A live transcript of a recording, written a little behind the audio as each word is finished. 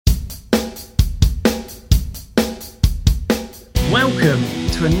Welcome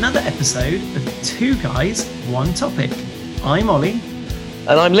to another episode of Two Guys, One Topic. I'm Ollie.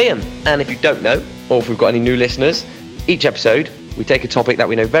 And I'm Liam. And if you don't know, or if we've got any new listeners, each episode we take a topic that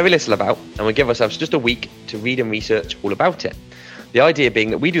we know very little about and we give ourselves just a week to read and research all about it. The idea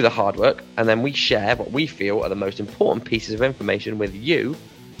being that we do the hard work and then we share what we feel are the most important pieces of information with you,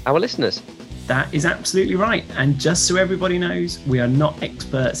 our listeners. That is absolutely right. And just so everybody knows, we are not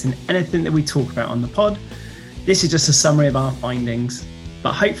experts in anything that we talk about on the pod. This is just a summary of our findings.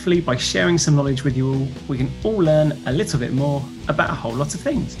 But hopefully by sharing some knowledge with you all, we can all learn a little bit more about a whole lot of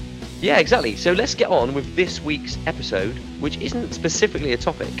things. Yeah, exactly. So let's get on with this week's episode, which isn't specifically a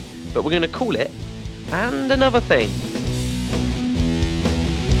topic, but we're going to call it And Another Thing.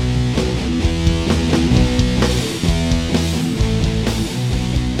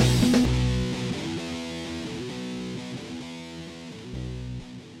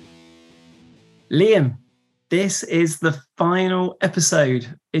 Liam, this is the final episode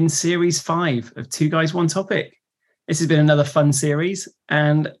in Series 5 of Two Guys, One Topic. This has been another fun series,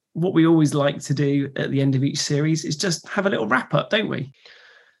 and what we always like to do at the end of each series is just have a little wrap up, don't we?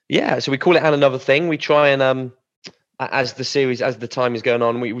 Yeah, so we call it And Another Thing. We try and, as the time is going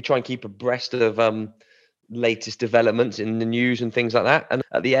on, we try and keep abreast of latest developments in the news and things like that. And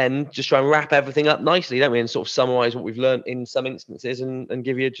at the end, just try and wrap everything up nicely, don't we? And sort of summarize what we've learned in some instances and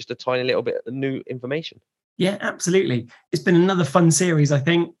give you just a tiny little bit of new information. Yeah, absolutely. It's been another fun series, I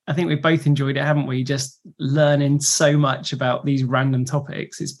think. I think we've both enjoyed it, haven't we? Just learning so much about these random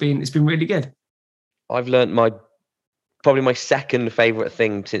topics. It's been really good. I've learned probably my second favorite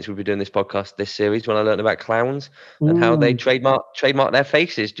thing since we've been doing this podcast, this series, when I learned about clowns and how they trademark their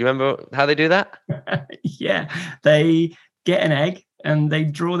faces. Do you remember how they do that? Yeah, they get an egg and they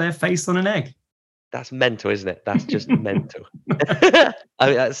draw their face on an egg. That's mental, isn't it? That's just mental. I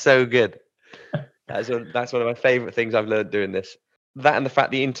mean, that's so good. That's one of my favorite things I've learned doing this. That and the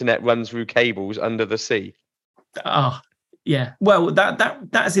fact the internet runs through cables under the sea. Oh, yeah. Well,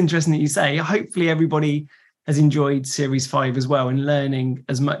 that's interesting that you say. Hopefully everybody has enjoyed Series 5 as well and learning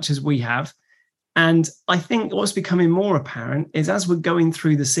as much as we have. And I think what's becoming more apparent is as we're going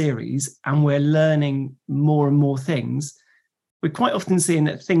through the series and we're learning more and more things, we're quite often seeing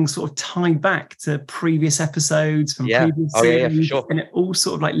that things sort of tie back to previous episodes from previous series. Yeah, for sure. And it all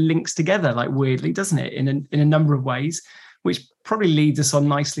sort of like links together, like weirdly, doesn't it? In a number of ways, which probably leads us on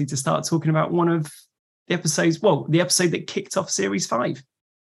nicely to start talking about one of the episodes. Well, the episode that kicked off Series 5.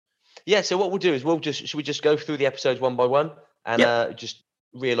 Yeah. So what we'll do is should we just go through the episodes one by one and just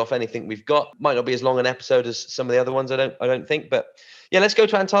reel off anything we've got? Might not be as long an episode as some of the other ones, I don't think, but yeah, let's go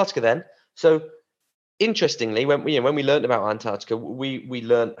to Antarctica then. So interestingly, when we learned about Antarctica, we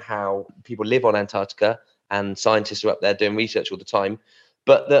learned how people live on Antarctica and scientists are up there doing research all the time,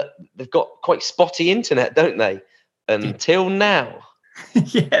 but they've got quite spotty internet, don't they? Until now.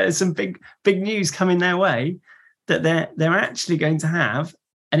 Yeah, there's some big news coming their way that they're actually going to have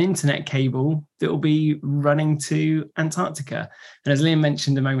an internet cable that will be running to Antarctica. And as Liam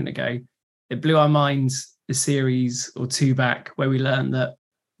mentioned a moment ago, it blew our minds a series or two back where we learned that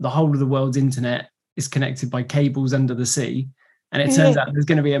the whole of the world's internet is connected by cables under the sea. And it turns out there's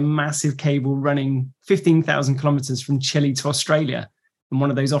going to be a massive cable running 15,000 kilometers from Chile to Australia. And one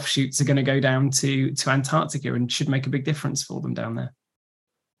of those offshoots are going to go down to Antarctica and should make a big difference for them down there.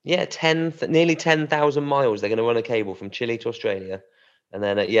 Yeah, nearly 10,000 miles. They're going to run a cable from Chile to Australia. And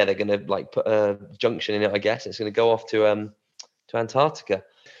then, they're going to like put a junction in it, I guess. It's going to go off to Antarctica.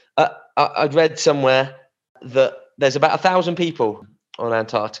 I'd read somewhere that there's about 1,000 people on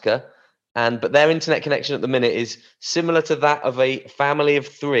Antarctica. But their internet connection at the minute is similar to that of a family of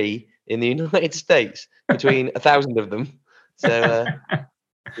 3 in the United States, between 1,000 of them. So,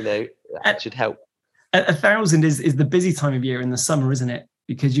 that should help. 1,000 is the busy time of year in the summer, isn't it?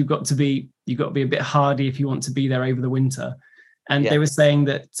 Because you've got to be a bit hardy if you want to be there over the winter. And they were saying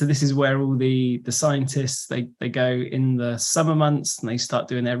that, so this is where all the scientists, they go in the summer months and they start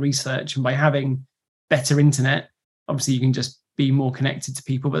doing their research. And by having better internet, obviously you can just be more connected to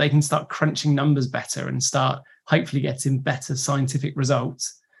people, but they can start crunching numbers better and start hopefully getting better scientific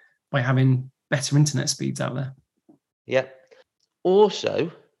results by having better internet speeds out there. Yeah.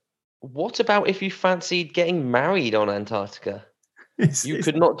 Also, what about if you fancied getting married on Antarctica? You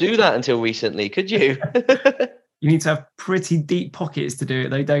could not do that until recently, could you? You need to have pretty deep pockets to do it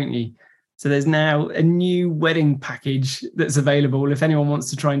though, don't you? So there's now a new wedding package that's available if anyone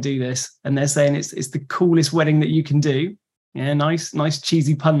wants to try and do this. And they're saying it's the coolest wedding that you can do. Yeah, nice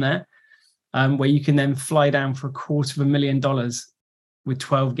cheesy pun there. Where you can then fly down for $250,000 with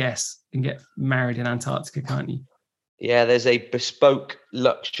 12 guests and get married in Antarctica, can't you? Yeah, there's a bespoke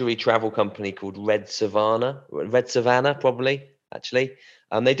luxury travel company called Red Savannah, probably. actually.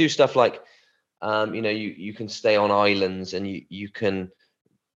 They do stuff like, you can stay on islands, and you can,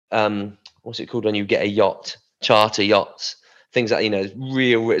 what's it called when you get a yacht, charter yachts, things like,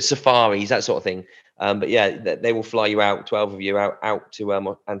 real safaris, that sort of thing. But yeah, they will fly you out, 12 of you out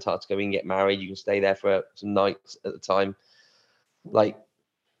to Antarctica. You can get married. You can stay there for some nights at the time. Like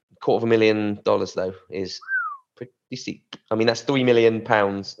 $250,000 though is pretty steep. I mean, that's £3 million or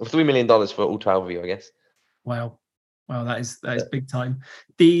 $3 million for all 12 of you, I guess. Wow, that is big time.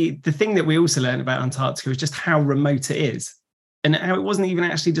 The thing that we also learned about Antarctica is just how remote it is, and how it wasn't even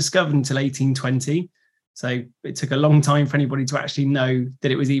actually discovered until 1820. So it took a long time for anybody to actually know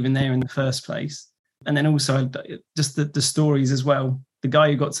that it was even there in the first place. And then also just the stories as well. The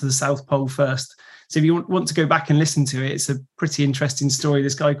guy who got to the South Pole first. So if you want to go back and listen to it, it's a pretty interesting story.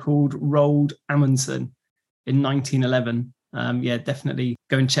 This guy called Roald Amundsen in 1911. Definitely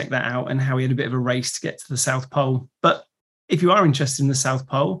go and check that out, and how he had a bit of a race to get to the South Pole. But if you are interested in the South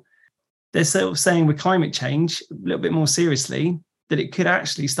Pole, they're sort of saying with climate change, a little bit more seriously, that it could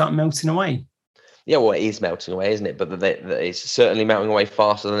actually start melting away. Yeah, well, it is melting away, isn't it? But that it's certainly melting away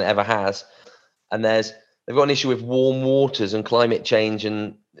faster than it ever has. And they've got an issue with warm waters and climate change,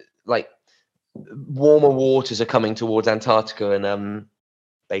 and like warmer waters are coming towards Antarctica, and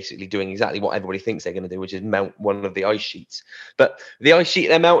basically doing exactly what everybody thinks they're going to do, which is melt one of the ice sheets. But the ice sheet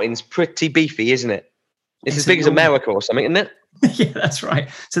they're melting is pretty beefy, isn't it? It's as big as America or something, isn't it? Yeah, that's right.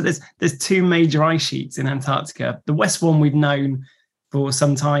 So there's two major ice sheets in Antarctica. The west one we've known for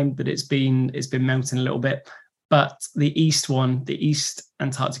some time that it's been melting a little bit, but the east one, the East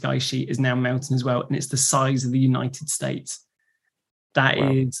Antarctic ice sheet, is now melting as well, and it's the size of the United States. That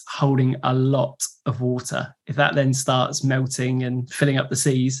is holding a lot of water. If that then starts melting and filling up the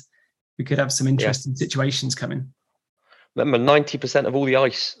seas, we could have some interesting situations coming. Remember, 90% of all the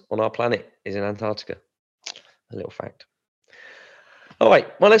ice on our planet is in Antarctica. A little fact. All right,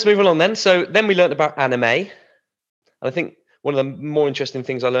 well, let's move along then. So then we learned about anime. And I think one of the more interesting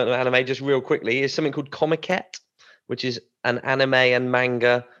things I learned about anime, just real quickly, is something called Comiket, which is an anime and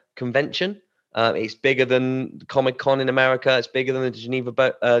manga convention. It's bigger than Comic-Con in America. It's bigger than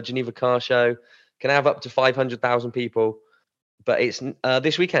the Geneva Car Show. Can have up to 500,000 people. But it's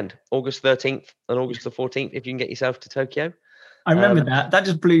this weekend, August 13th and August the 14th, if you can get yourself to Tokyo. I remember that. That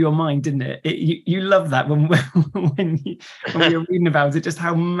just blew your mind, didn't it? You love that when we were reading about it, just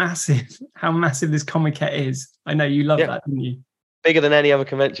how massive this Comiket is. I know you love that, didn't you? Bigger than any other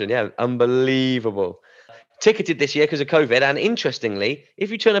convention. Yeah, unbelievable. Ticketed this year because of COVID. And interestingly,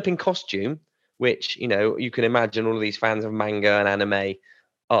 if you turn up in costume, which, you can imagine all of these fans of manga and anime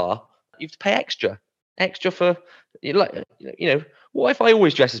are, you have to pay extra for, what if I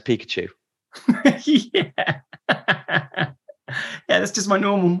always dress as Pikachu? Yeah. Yeah, that's just my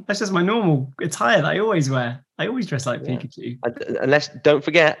normal attire that I always wear. I always dress like Pikachu. Unless, don't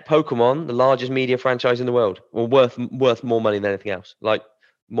forget, Pokemon, the largest media franchise in the world, or worth more money than anything else, like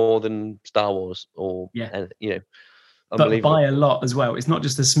more than Star Wars or but by a lot as well. It's not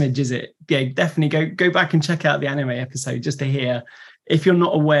just a smidge, is it? Yeah, definitely go back and check out the anime episode just to hear, if you're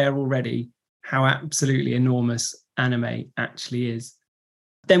not aware already, how absolutely enormous anime actually is.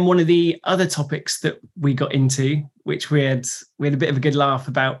 Then one of the other topics that we got into, which we had a bit of a good laugh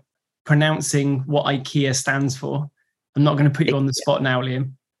about, pronouncing what IKEA stands for. I'm not going to put you on the spot now,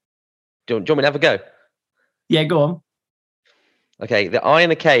 Liam. Do you want me to have a go? Yeah, go on. Okay, the I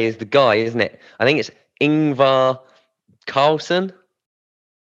and the K is the guy, isn't it? I think it's Ingvar Carlsson.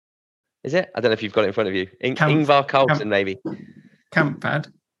 Is it? I don't know if you've got it in front of you. Ingvar Carlsson, maybe.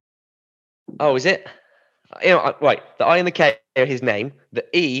 Campad. Oh, is it? Right. The I and the K are his name. The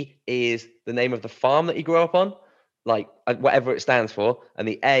E is the name of the farm that he grew up on, like whatever it stands for. And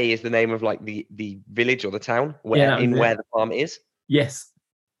the A is the name of like the village or the town where the farm is. Yes.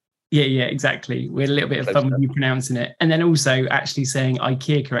 Yeah, exactly. We had a little bit of fun with you pronouncing it, and then also actually saying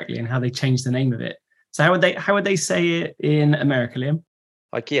IKEA correctly and how they changed the name of it. So how would they say it in America, Liam?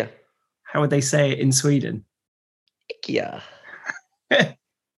 IKEA. How would they say it in Sweden? IKEA.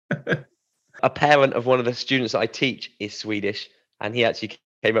 A parent of one of the students that I teach is Swedish, and he actually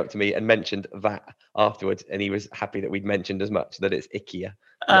came up to me and mentioned that afterwards, and he was happy that we'd mentioned as much that it's IKEA.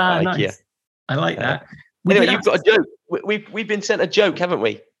 Nice. I like that. Anyway, you've got a joke. We've been sent a joke, haven't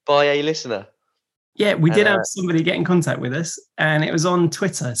we, by a listener? Yeah, we did have somebody get in contact with us, and it was on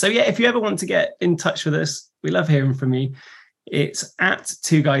Twitter. So yeah, if you ever want to get in touch with us, we love hearing from you. It's at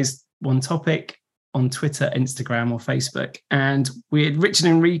 2 Guys 1 Topic on Twitter, Instagram, or Facebook. And we had Richard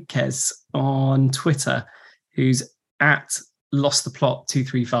Enriquez on Twitter, who's at Lost the Plot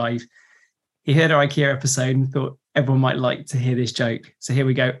 235. He heard our IKEA episode and thought everyone might like to hear this joke. So here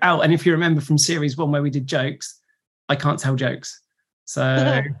we go. Oh, and if you remember from series 1 where we did jokes, I can't tell jokes.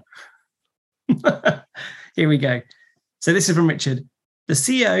 So here we go. So this is from Richard. The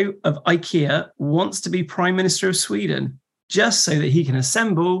CEO of IKEA wants to be Prime Minister of Sweden just so that he can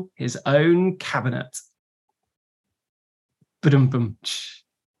assemble his own cabinet. Ba-dum-bum.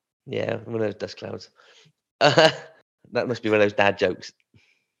 Yeah, one of those dust clouds. That must be one of those dad jokes.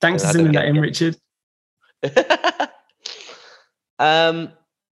 Thanks for sending that in, Richard.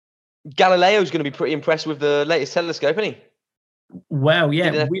 Galileo's going to be pretty impressed with the latest telescope, isn't he? Well,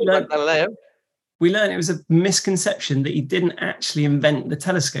 yeah, we learned Galileo. it was a misconception that he didn't actually invent the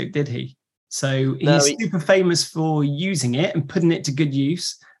telescope, did he? So he's super famous for using it and putting it to good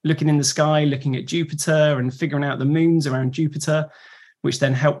use, looking in the sky, looking at Jupiter and figuring out the moons around Jupiter, which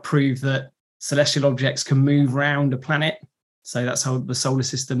then helped prove that celestial objects can move around a planet. So that's how the solar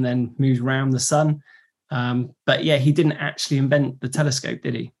system then moves around the sun. But yeah, he didn't actually invent the telescope,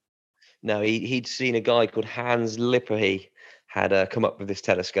 did he? No, he'd seen a guy called Hans Lippershey had come up with this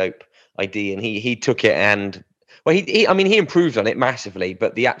telescope idea, and he took it and he improved on it massively,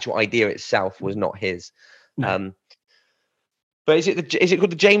 but the actual idea itself was not his. No. But is it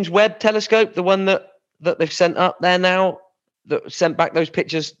called the James Webb Telescope, the one that they've sent up there now, that sent back those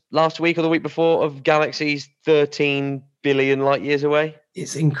pictures last week or the week before of galaxies 13 billion light years away?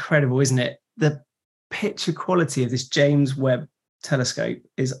 It's incredible, isn't it? The picture quality of this James Webb Telescope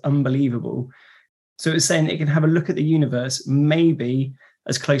is unbelievable. So it's saying that it can have a look at the universe maybe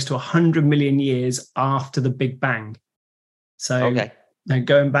as close to 100 million years after the Big Bang. So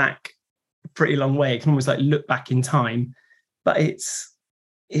going back a pretty long way, it can almost like look back in time. But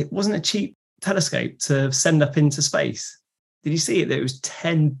it wasn't a cheap telescope to send up into space. Did you see it? That it was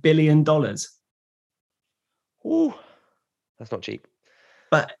 $10 billion. Ooh, that's not cheap.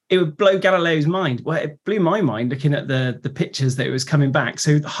 But it would blow Galileo's mind. Well, it blew my mind looking at the pictures that it was coming back.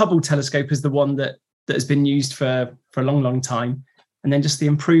 So the Hubble telescope is the one that has been used for a long, long time. And then just the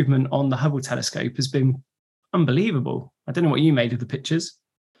improvement on the Hubble telescope has been unbelievable. I don't know what you made of the pictures.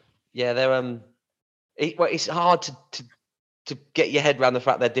 Yeah, they're it's hard to get your head around the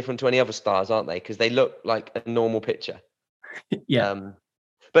fact they're different to any other stars, aren't they? Because they look like a normal picture. Yeah.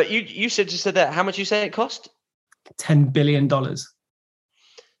 But you said that. How much you say it cost? $10 billion.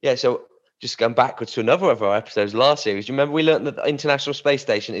 Yeah. So just going backwards to another of our episodes last series, do you remember we learned that the International Space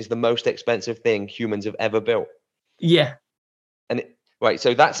Station is the most expensive thing humans have ever built? Yeah. And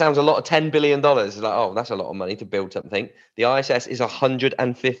so that sounds a lot of $10 billion. It's like, oh, that's a lot of money to build something. The ISS is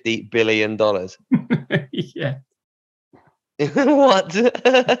 $150 billion. Yeah. What?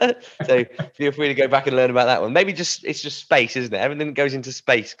 So feel free to go back and learn about that one. Maybe it's just space, isn't it? Everything that goes into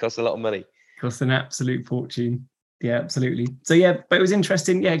space costs a lot of money. Costs an absolute fortune. Yeah, absolutely. So yeah, but it was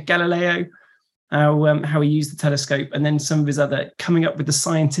interesting. Yeah, Galileo, how he used the telescope, and then some of his other coming up with the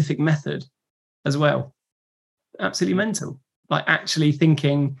scientific method as well. Absolutely mental. Like actually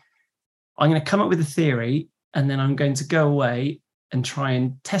thinking, I'm going to come up with a theory, and then I'm going to go away and try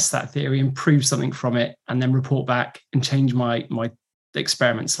and test that theory and prove something from it, and then report back and change my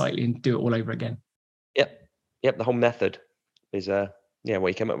experiment slightly and do it all over again. Yep. The whole method is what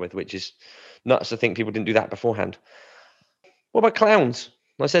he came up with, which is nuts to think people didn't do that beforehand. What about clowns?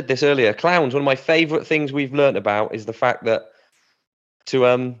 I said this earlier. Clowns, one of my favorite things we've learned about is the fact that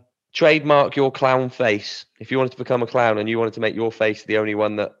to trademark your clown face, if you wanted to become a clown and you wanted to make your face the only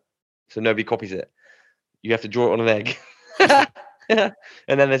one so nobody copies it, you have to draw it on an egg.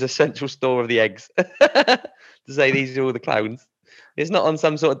 And then there's a central store of the eggs to say these are all the clowns. It's not on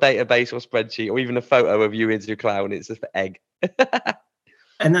some sort of database or spreadsheet or even a photo of you as your clown. It's just the egg.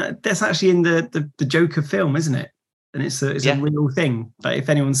 And that's actually in the Joker film, isn't it? And it's a real thing. Like if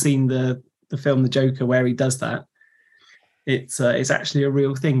anyone's seen the film The Joker where he does that, it's actually a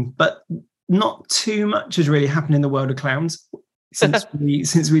real thing. But not too much has really happened in the world of clowns since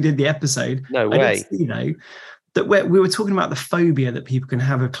we did the episode. No way. I did see, though, that we were talking about the phobia that people can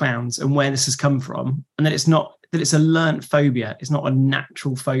have of clowns and where this has come from, and that it's a learnt phobia. It's not a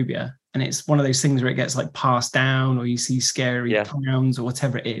natural phobia. And it's one of those things where it gets like passed down, or you see scary clowns or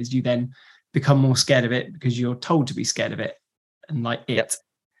whatever it is, you then become more scared of it because you're told to be scared of it and like it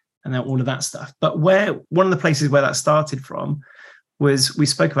and then all of that stuff. But one of the places where that started from was we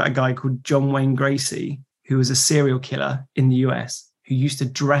spoke about a guy called John Wayne Gacy, who was a serial killer in the US who used to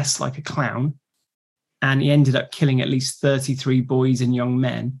dress like a clown. And he ended up killing at least 33 boys and young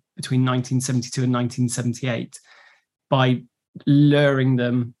men between 1972 and 1978 by luring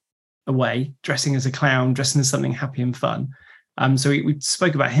them away, dressing as a clown, dressing as something happy and fun. So we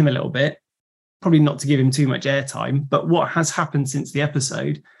spoke about him a little bit, probably not to give him too much airtime, but what has happened since the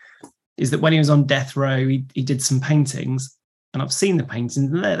episode is that when he was on death row, he did some paintings, and I've seen the paintings,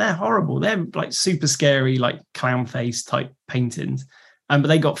 and they're horrible. They're like super scary, like clown face type paintings. But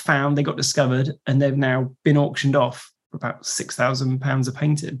they got found, they got discovered, and they've now been auctioned off for about £6,000 a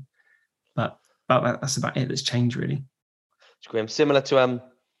painting. But that's about it that's changed, really. It's grim. Similar to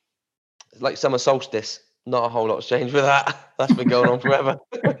like summer solstice. Not a whole lot's changed with that. That's been going on forever.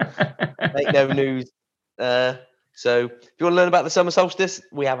 Make no news. So if you want to learn about the summer solstice,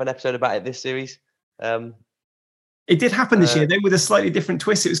 we have an episode about it this series. It did happen this year, though, with a slightly different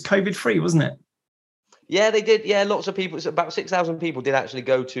twist. It was COVID-free, wasn't it? Yeah, they did. Yeah, lots of people. It's about 6,000 people did actually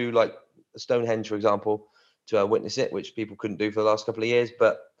go to like Stonehenge, for example, to witness it, which people couldn't do for the last couple of years.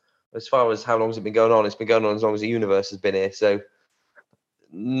 But as far as how long has it been going on, it's been going on as long as the universe has been here. So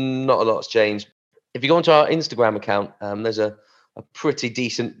not a lot's changed. If you go onto our Instagram account, there's a pretty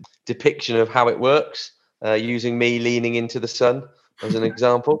decent depiction of how it works, using me leaning into the sun as an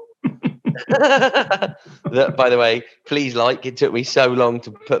example. That, by the way, please like. It took me so long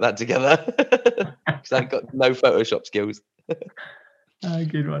to put that together because I've got no Photoshop skills.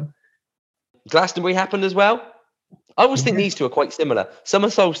 Good one. Glastonbury happened as well. I always think these two are quite similar. Summer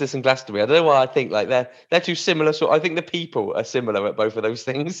solstice and Glastonbury. I don't know why I think like they're two similar. I think the people are similar at both of those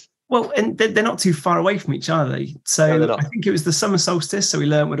things. Well, and they're not too far away from each other. So No, I think it was the summer solstice. So we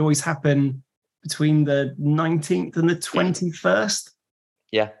learned would always happen between the 19th and the 21st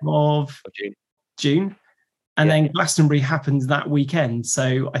of June. And then Glastonbury happens that weekend.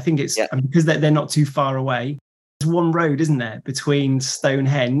 So I think it's because they're not too far away. There's one road, isn't there, between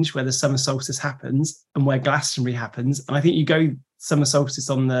Stonehenge, where the summer solstice happens, and where Glastonbury happens. And I think you go summer solstice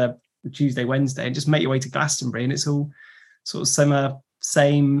on the Tuesday, Wednesday, and just make your way to Glastonbury, and it's all sort of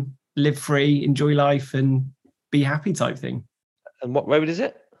same, live free, enjoy life, and be happy type thing. And what road is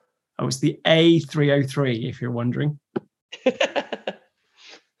it? Oh, it's the A303, if you're wondering.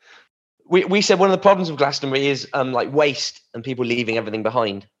 We said one of the problems with Glastonbury is like waste and people leaving everything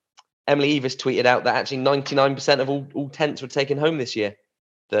behind. Emily Evis tweeted out that actually 99% of all tents were taken home this year.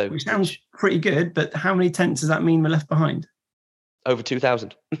 Though, which sounds pretty good, but how many tents does that mean were left behind? Over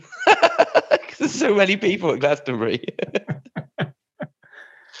 2,000. There's so many people at Glastonbury.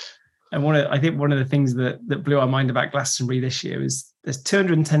 And I think one of the things that blew our mind about Glastonbury this year is there's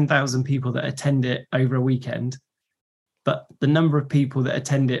 210,000 people that attend it over a weekend, but the number of people that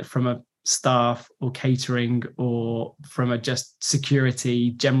attend it from a staff or catering or from a just security,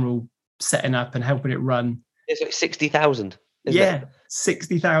 general setting up and helping it run. It's like 60,000. Yeah,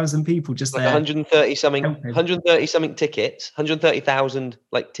 60,000 people just like there. 130 something tickets, 130,000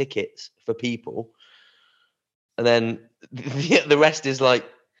 like tickets for people. And then the rest is like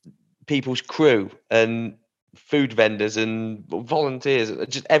people's crew and food vendors and volunteers,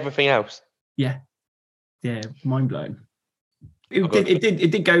 just everything else. Yeah, mind blown.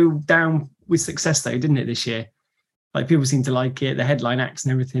 It did go down with success though, didn't it, this year? Like people seem to like it, the headline acts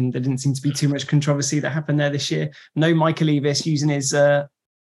and everything. There didn't seem to be too much controversy that happened there this year. No Michael Eavis using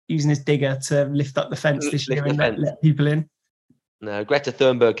his digger to lift up the fence this year and let people in. No, Greta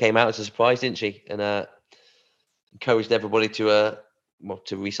Thunberg came out as a surprise, didn't she? And encouraged everybody to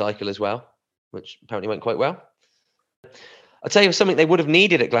recycle as well, which apparently went quite well. I'll tell you something they would have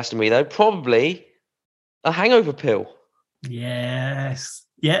needed at Glastonbury though, probably a hangover pill. Yes.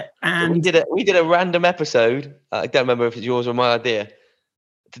 Yeah. And we did a random episode. I don't remember if it's yours or my idea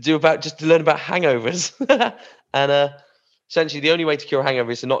to learn about hangovers. And essentially the only way to cure a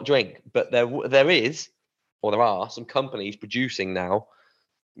hangover is to not drink. But there are some companies producing now,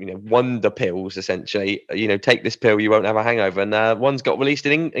 wonder pills essentially. Take this pill, you won't have a hangover. And one's got released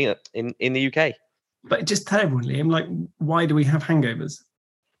in the UK. But just tell everyone, Liam, like, why do we have hangovers?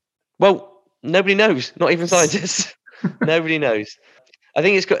 Well, nobody knows. Not even scientists. Nobody knows. I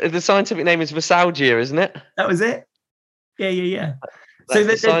think the scientific name is Vasalgia, isn't it? That was it. Yeah. So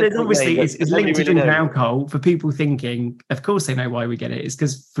there's obviously it's linked to drinking alcohol. For people thinking, of course they know why we get it. It's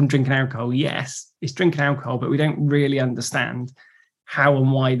because from drinking alcohol. Yes, it's drinking alcohol, but we don't really understand how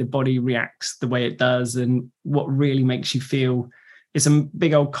and why the body reacts the way it does and what really makes you feel. It's a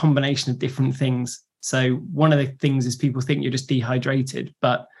big old combination of different things. So one of the things is people think you're just dehydrated,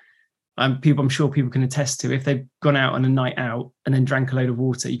 but I'm sure people can attest to if they've gone out on a night out and then drank a load of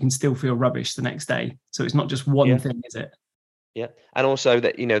water, you can still feel rubbish the next day. So it's not just one thing, is it? Yeah. And also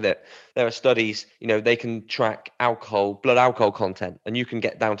that, that there are studies, they can track blood alcohol content, and you can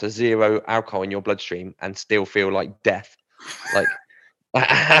get down to 0 alcohol in your bloodstream and still feel like death. Like,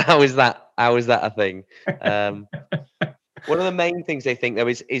 how is that a thing? One of the main things they think though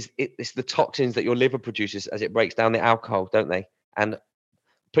is it's the toxins that your liver produces as it breaks down the alcohol, don't they? And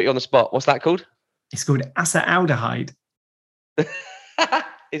put you on the spot. What's that called? It's called acetaldehyde.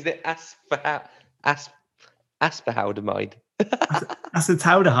 Is it asparaldehyd?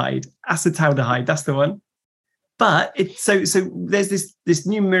 Acetaldehyde. Acetaldehyde, that's the one. But it's so there's this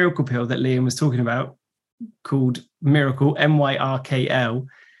new miracle pill that Liam was talking about called Miracle, Myrkl,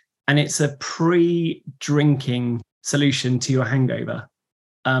 and it's a pre-drinking solution to your hangover.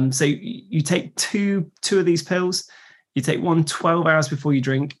 So you take two of these pills. You take one 12 hours before you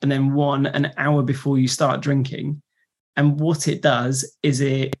drink, and then one an hour before you start drinking. And what it does is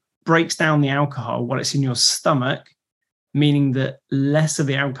it breaks down the alcohol while it's in your stomach, meaning that less of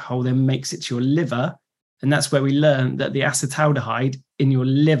the alcohol then makes it to your liver. And that's where we learn that the acetaldehyde in your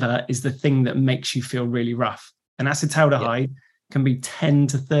liver is the thing that makes you feel really rough. And acetaldehyde can be 10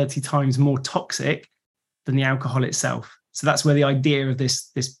 to 30 times more toxic than the alcohol itself. So that's where the idea of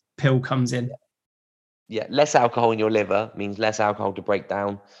this pill comes in. Yeah, less alcohol in your liver means less alcohol to break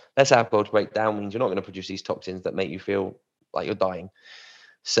down. Less alcohol to break down means you're not going to produce these toxins that make you feel like you're dying.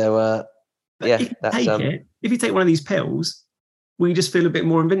 So, if you take one of these pills, will you just feel a bit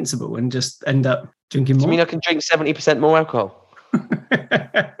more invincible and just end up drinking more? Do you mean I can drink 70% more alcohol?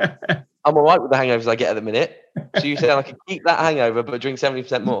 I'm all right with the hangovers I get at the minute. So you said I can keep that hangover, but drink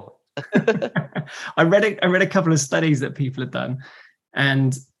 70% more. I read a couple of studies that people have done,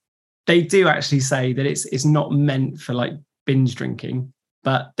 and they do actually say that it's not meant for like binge drinking.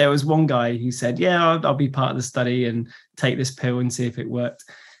 But there was one guy who said, yeah, I'll be part of the study and take this pill and see if it worked.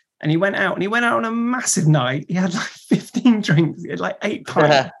 And he went out on a massive night. He had like 15 drinks. He had like 8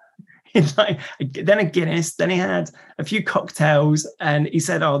 pints. Then a Guinness. Then he had a few cocktails. And he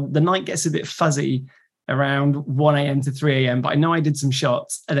said, the night gets a bit fuzzy around 1 a.m. to 3 a.m. But I know I did some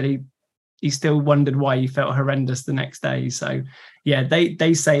shots. And then he still wondered why he felt horrendous the next day. So yeah,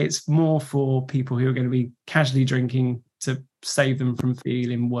 they say it's more for people who are going to be casually drinking to save them from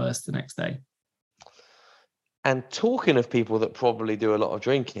feeling worse the next day. And talking of people that probably do a lot of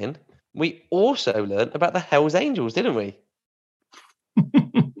drinking, we also learned about the Hells Angels, didn't we?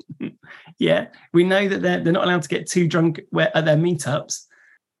 Yeah, we know that they're not allowed to get too drunk at their meetups.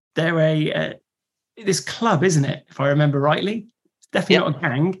 They're this club, isn't it? If I remember rightly, it's definitely not a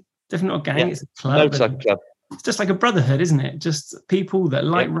gang. Definitely not a gang. It's a club. No, club. It's just like a brotherhood, isn't it? Just people that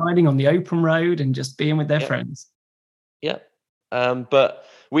like riding on the open road and just being with their friends. Yeah. But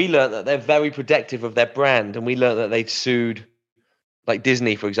we learned that they're very protective of their brand, and we learned that they'd sued, like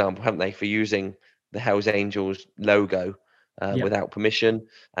Disney, for example, haven't they, for using the Hells Angels logo without permission,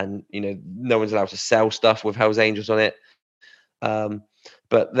 and no one's allowed to sell stuff with Hells Angels on it.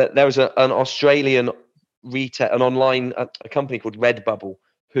 But there was an Australian an online a company called Redbubble,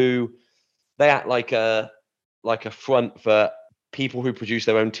 who they act like a front for people who produce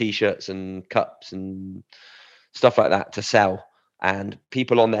their own T-shirts and cups and stuff like that to sell. And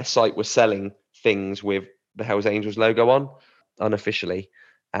people on their site were selling things with the Hells Angels logo on unofficially.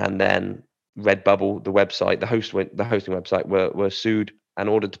 And then Redbubble, the website, the hosting website, were sued and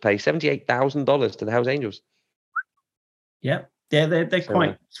ordered to pay $78,000 to the Hells Angels. Yeah, they're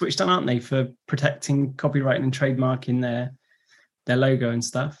quite switched on, aren't they, for protecting copyright and trademarking their logo and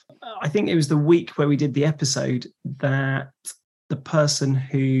stuff. I think it was the week where we did the episode that the person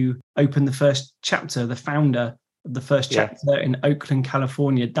who opened the first chapter, the founder of the first chapter in Oakland,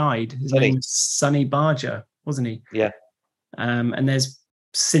 California, died. His name's Sonny Barger, wasn't he? Yeah. And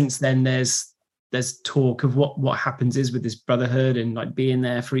since then there's talk of what happens is with this brotherhood and like being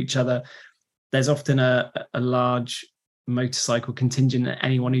there for each other. There's often a large motorcycle contingent at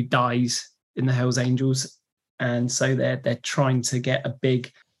anyone who dies in the Hells Angels, and so they're trying to get a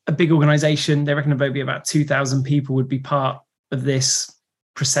big organization. They reckon there'll be about 2,000 people would be part of this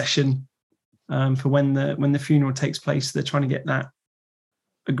procession for when the funeral takes place. They're trying to get that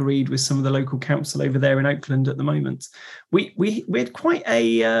agreed with some of the local council over there in Oakland at the moment. We had quite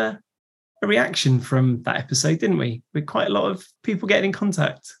a reaction from that episode, didn't we? We had quite a lot of people getting in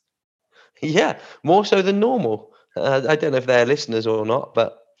contact. Yeah, more so than normal. I don't know if they're listeners or not,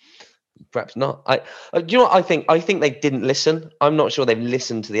 but perhaps not. Do you know what I think? I think they didn't listen. I'm not sure they've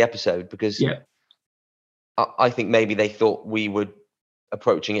listened to the episode because I think maybe they thought we were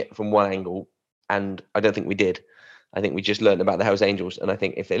approaching it from one angle, and I don't think we did. I think we just learned about the Hells Angels, and I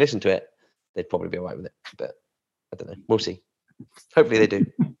think if they listened to it, they'd probably be all right with it. But I don't know. We'll see. Hopefully they do.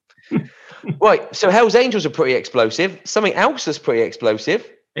 Right. So Hells Angels are pretty explosive. Something else that's pretty explosive.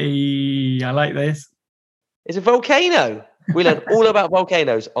 Hey, I like this. It's a volcano. We learned all about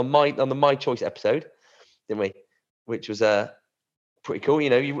volcanoes on the My Choice episode, didn't we? Which was pretty cool.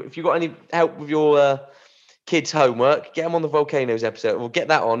 If you got any help with your kids' homework, get them on the volcanoes episode. We'll get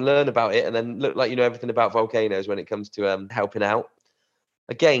that on, learn about it, and then look like you know everything about volcanoes when it comes to helping out.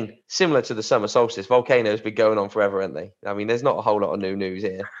 Again, similar to the summer solstice, volcanoes been going on forever, haven't they? I mean, there's not a whole lot of new news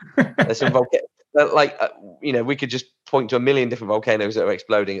here. There's some We could just point to a million different volcanoes that are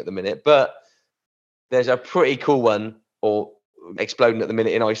exploding at the minute, but there's a pretty cool one or exploding at the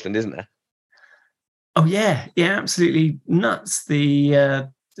minute in Iceland, isn't there? Oh yeah, absolutely nuts.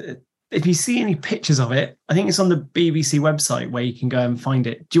 If you see any pictures of it, I think it's on the BBC website where you can go and find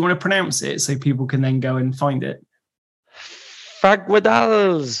it. Do you want to pronounce it so people can then go and find it?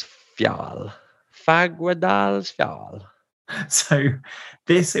 Fagradalsfjall. So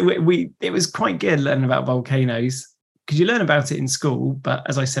it was quite good learning about volcanoes, because you learn about it in school, but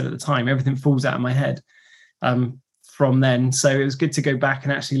as I said at the time, everything falls out of my head from then. So it was good to go back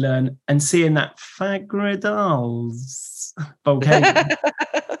and actually learn, and seeing that Fagradal's volcano.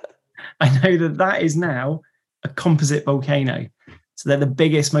 I know that is now a composite volcano. So they're the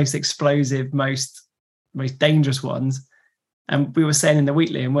biggest, most explosive, most dangerous ones. And we were saying in the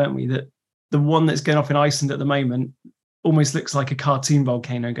weekly, weren't we, that the one that's going off in Iceland at the moment almost looks like a cartoon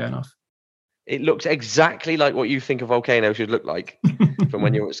volcano going off. It looks exactly like what you think a volcano should look like from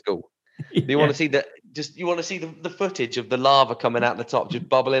when you were at school. You want to see the footage of the lava coming out the top, just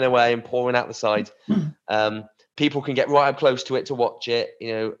bubbling away and pouring out the side. People can get right up close to it to watch it,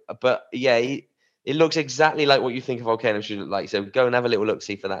 But yeah, it looks exactly like what you think a volcano should look like. So go and have a little look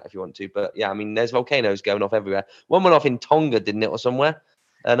see for that if you want to. But yeah, I mean, there's volcanoes going off everywhere. One went off in Tonga, didn't it, or somewhere?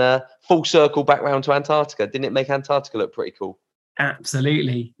 And full circle back round to Antarctica. Didn't it make Antarctica look pretty cool?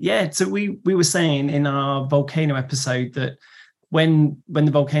 Absolutely. Yeah. So we were saying in our volcano episode that when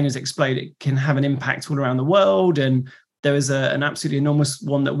the volcanoes explode, it can have an impact all around the world. And there was an absolutely enormous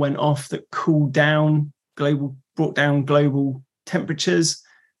one that went off that brought down global temperatures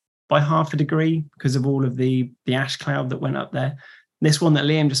by 0.5 degree because of all of the ash cloud that went up there. This one that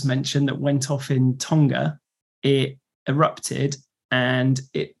Liam just mentioned that went off in Tonga, it erupted and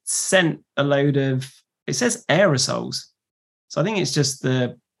it sent a load of, it says aerosols. So I think it's just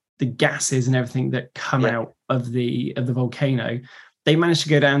the gases and everything that come out of the volcano. They managed to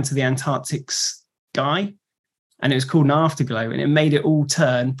go down to the Antarctic sky, and it was called an afterglow, and it made it all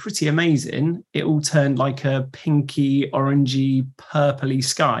turn pretty amazing. It all turned like a pinky, orangey, purpley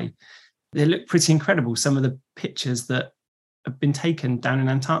sky. They look pretty incredible, some of the pictures that have been taken down in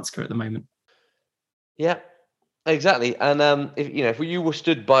Antarctica at the moment. Yeah, exactly. And if you were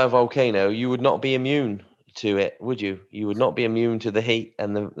stood by a volcano, you would not be immune to it, would you? You would not be immune to the heat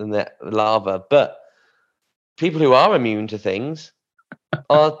and the lava. But people who are immune to things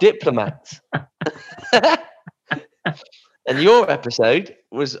are diplomats. And your episode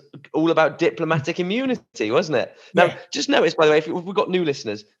was all about diplomatic immunity, wasn't it? Now, just notice, by the way, if we've got new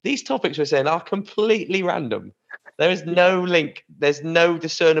listeners, these topics we're saying are completely random. There is no link. There's no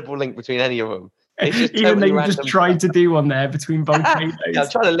discernible link between any of them. It's just even though you just tried to do one there between volcanoes. I'm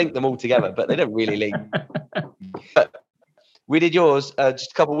trying to link them all together, but they don't really link. But we did yours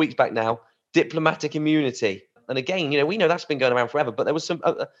just a couple of weeks back now, diplomatic immunity. And again, we know that's been going around forever, but there was some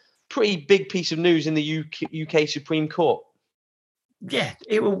pretty big piece of news in the UK Supreme Court. Yeah,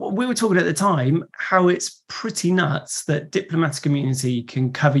 we were talking at the time how it's pretty nuts that diplomatic immunity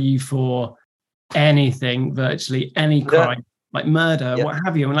can cover you for anything, virtually any crime, like murder, what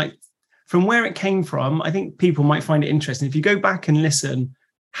have you. And like from where it came from, I think people might find it interesting. If you go back and listen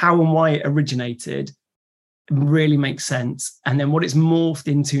how and why it originated, it really makes sense. And then what it's morphed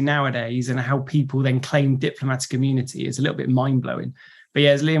into nowadays and how people then claim diplomatic immunity is a little bit mind-blowing. But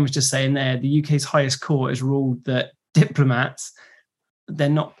yeah, as Liam was just saying there, the UK's highest court has ruled that diplomats, they're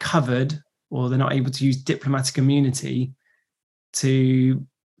not covered, or they're not able to use diplomatic immunity to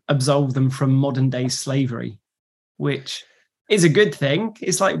absolve them from modern day slavery, which is a good thing.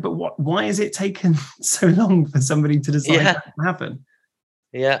 It's like, but why has it taken so long for somebody to decide that to happen?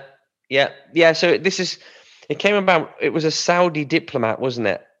 Yeah. So it came about, it was a Saudi diplomat, wasn't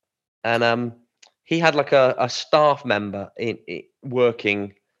it? And he had like a staff member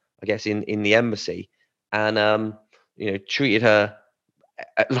working, I guess, in the embassy, and treated her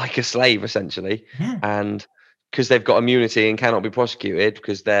like a slave essentially, and because they've got immunity and cannot be prosecuted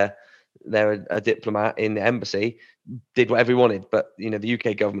because they're a diplomat in the embassy, did whatever he wanted. But the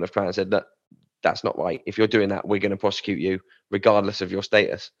UK government have come out and said that that's not right. If you're doing that, we're going to prosecute you regardless of your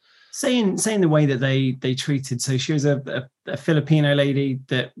status. Saying the way that they treated, so she was a Filipino lady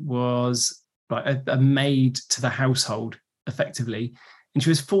that was like a maid to the household effectively, and she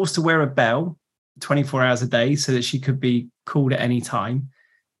was forced to wear a bell 24 hours a day so that she could be called at any time.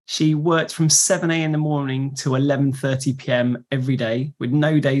 She worked from 7 a.m. in the morning to 11:30 p.m. every day with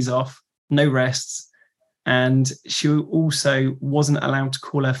no days off, no rests. And she also wasn't allowed to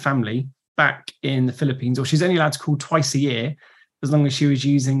call her family back in the Philippines, or she's only allowed to call twice a year as long as she was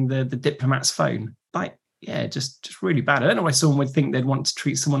using the diplomat's phone. Like, yeah, just really bad. I don't know why someone would think they'd want to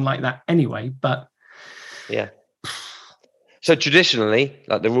treat someone like that anyway, but yeah. So traditionally,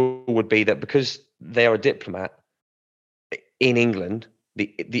 like the rule would be that because they are a diplomat in England,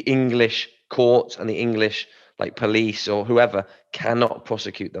 the English courts and the English like police or whoever cannot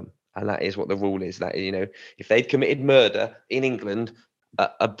prosecute them, and that is what the rule is. That, you know, if they'd committed murder in England,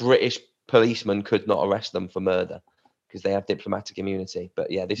 a British policeman could not arrest them for murder because they have diplomatic immunity.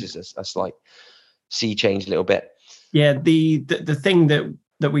 But yeah, this is a slight sea change a little bit. Yeah, the thing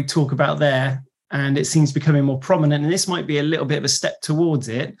that we talk about there, and it seems becoming more prominent, and this might be a little bit of a step towards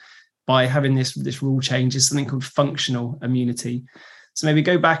it by having this rule change, is something called functional immunity. So maybe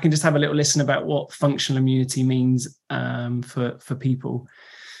go back and just have a little listen about what functional immunity means for people.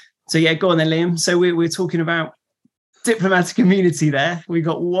 So yeah, go on then, Liam. So we're talking about diplomatic immunity there. We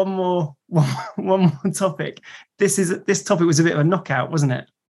got one more topic. This topic was a bit of a knockout, wasn't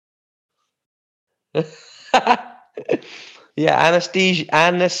it? Yeah,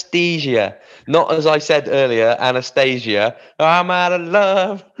 anesthesia. Not, as I said earlier, Anastasia. I'm out of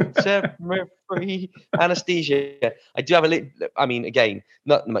love, set me free. Anesthesia. I do have I mean, again,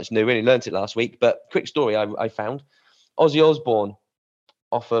 not much new. Really learnt it last week, but quick story I found. Ozzy Osbourne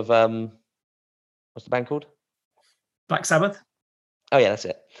off of what's the band called? Black Sabbath. Oh yeah, that's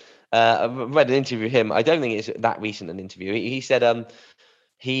it. I read an interview with him. I don't think it's that recent an interview. He said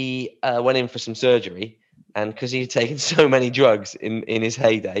he went in for some surgery, and because he'd taken so many drugs in his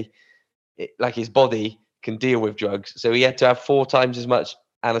heyday, like his body can deal with drugs, so he had to have 4 times as much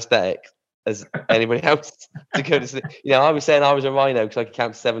anesthetic as anybody else to go to sleep. You know, I was saying I was a rhino because I could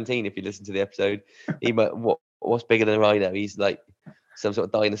count to 17 if you listen to the episode. He went, what's bigger than a rhino? He's like some sort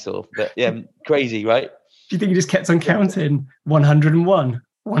of dinosaur. But yeah, crazy, right? Do you think he just kept on counting? 101,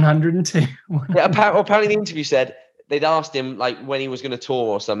 102. Yeah, apparently the interview said they'd asked him like when he was going to tour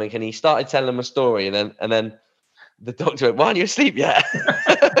or something, and he started telling them a story, and then the doctor went, "Why aren't you asleep yet?"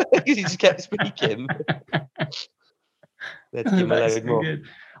 Because he just kept speaking. Let's give him a load more. Good.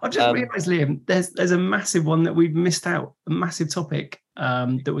 I've just realised, Liam, there's a massive one that we've missed out, a massive topic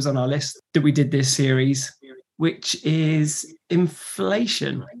that was on our list that we did this series, which is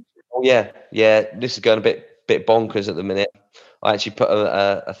inflation. Oh yeah. This is going a bit bonkers at the minute. I actually put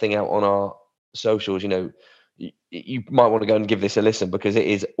a thing out on our socials. You know, you might want to go and give this a listen because it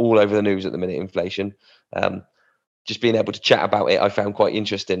is all over the news at the minute. Inflation. Just being able to chat about it, I found quite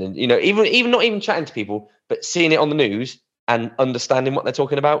interesting. And, you know, even not even chatting to people, but seeing it on the news and understanding what they're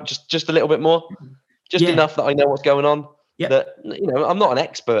talking about just a little bit more, enough that I know what's going on. Yeah. That, you know, I'm not an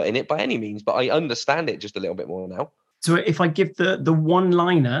expert in it by any means, but I understand it just a little bit more now. So if I give the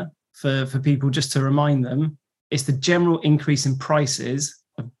one-liner for people just to remind them, it's the general increase in prices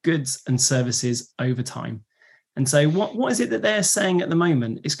of goods and services over time. And so what is it that they're saying at the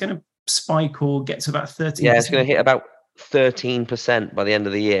moment? It's going to spike or get to about 13%. Yeah, it's going to hit about 13% by the end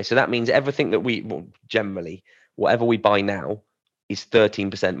of the year. So that means everything that generally, whatever we buy now is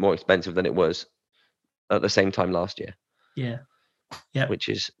 13% more expensive than it was at the same time last year. Yeah. Which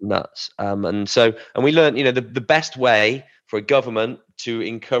is nuts. And we learned, you know, the best way for a government to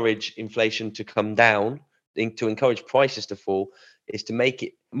encourage inflation to come down, to encourage prices to fall, is to make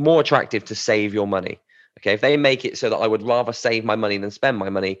it more attractive to save your money. Okay, if they make it so that I would rather save my money than spend my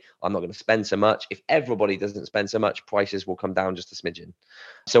money, I'm not going to spend so much. If everybody doesn't spend so much, prices will come down just a smidgen.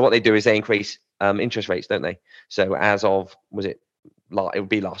 So what they do is they increase interest rates, don't they? So as of, it would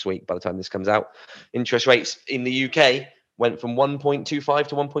be last week by the time this comes out, interest rates in the UK went from 1.25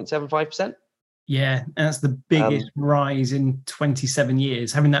 to 1.75%. Yeah, and that's the biggest rise in 27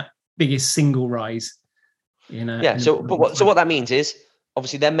 years, having that biggest single rise. So what that means is,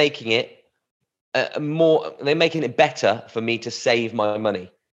 obviously they're making it they're making it better for me to save my money.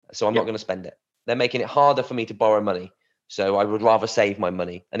 So I'm not going to spend it. They're making it harder for me to borrow money. So I would rather save my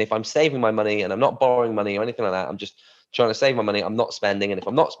money. And if I'm saving my money and I'm not borrowing money or anything like that, I'm just trying to save my money. I'm not spending. And if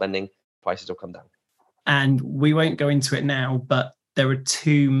I'm not spending, prices will come down. And we won't go into it now, but there are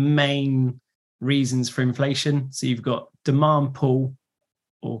 2 main reasons for inflation. So you've got demand pull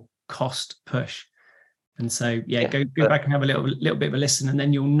or cost push. And so, go back and have a little bit of a listen, and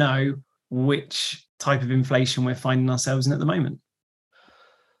then you'll know which type of inflation we're finding ourselves in at the moment.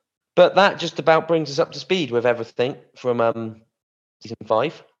 But that just about brings us up to speed with everything from season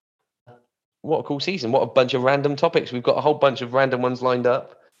 5. What a cool season. What a bunch of random topics. We've got a whole bunch of random ones lined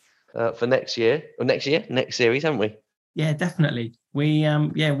up for next series, haven't we? Yeah, definitely. We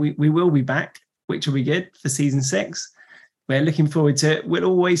will be back, which will be good for season 6. We're looking forward to it. We'll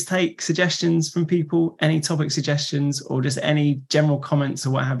always take suggestions from people, any topic suggestions or just any general comments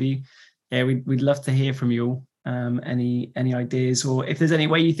or what have you. Yeah, we'd love to hear from you all. Any ideas, or if there's any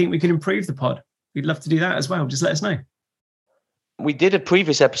way you think we can improve the pod, we'd love to do that as well. Just let us know. We did a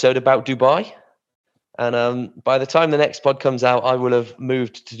previous episode about Dubai. And by the time the next pod comes out, I will have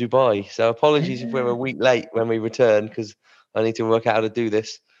moved to Dubai. So apologies if we're a week late when we return, because I need to work out how to do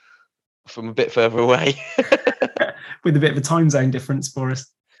this from a bit further away. With a bit of a time zone difference for us.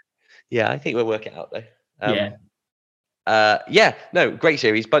 Yeah, I think we'll work it out though. No, great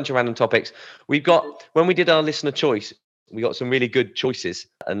series, bunch of random topics. We've got, when we did our listener choice, we got some really good choices,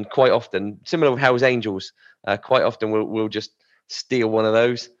 and quite often, similar with Hell's Angels, quite often we'll just steal one of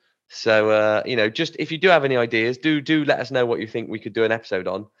those. So just if you do have any ideas, do let us know what you think we could do an episode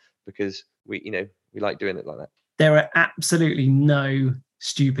on, because we like doing it like that. There are absolutely no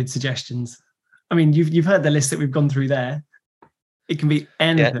stupid suggestions. I mean, you've heard the list that we've gone through there. It can be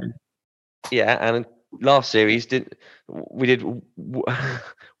anything. Yeah, and last series we did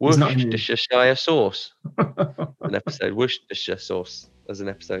Worcestershire sauce an episode. Worcestershire sauce as an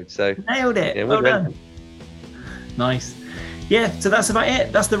episode. So nailed it. Yeah, well done. Nice. Yeah, so that's about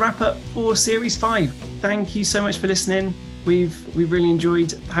it. That's the wrap up for Series 5. Thank you so much for listening. We've really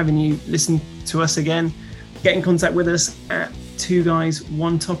enjoyed having you listen to us again. Get in contact with us at 2 Guys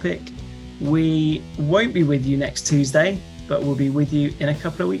 1 Topic. We won't be with you next Tuesday, but we'll be with you in a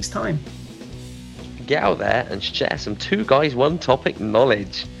couple of weeks' time. Get out there and share some 2 Guys 1 Topic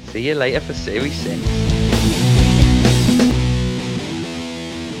knowledge. See you later for Series 6.